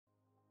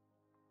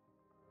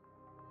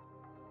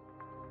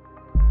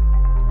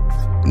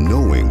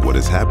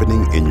is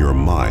happening in your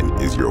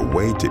mind is your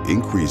way to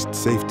increased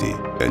safety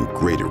and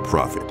greater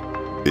profit.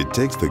 It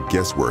takes the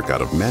guesswork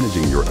out of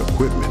managing your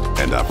equipment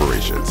and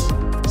operations.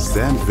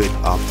 Sandvik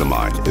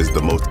OptiMine is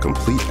the most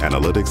complete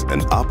analytics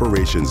and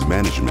operations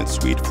management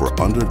suite for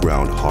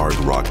underground hard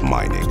rock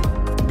mining.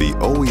 The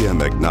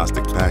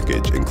OEM-agnostic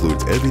package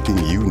includes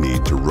everything you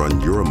need to run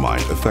your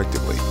mine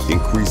effectively,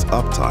 increase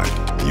uptime,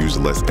 use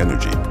less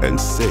energy, and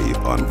save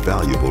on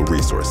valuable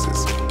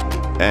resources.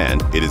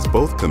 And it is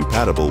both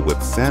compatible with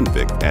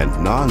Sandvik and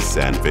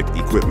non-Sandvik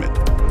equipment.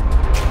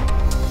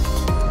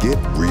 Get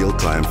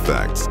real-time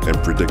facts and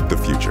predict the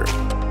future.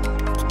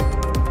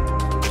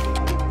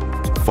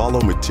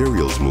 Follow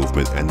materials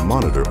movement and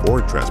monitor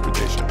ore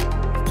transportation.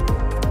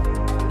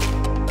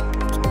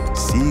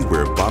 See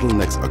where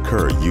bottlenecks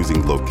occur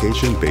using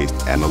location-based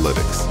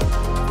analytics.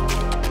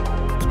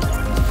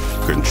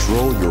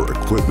 Control your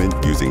equipment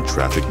using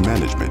traffic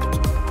management.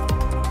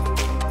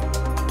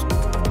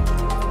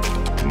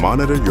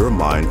 Monitor your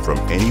mine from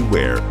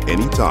anywhere,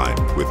 anytime,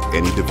 with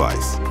any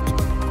device.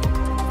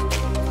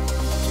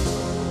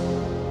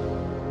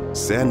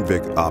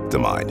 Sandvik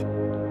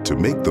OptiMine. To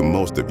make the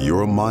most of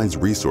your mine's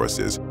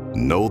resources,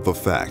 know the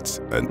facts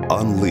and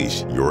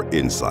unleash your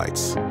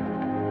insights.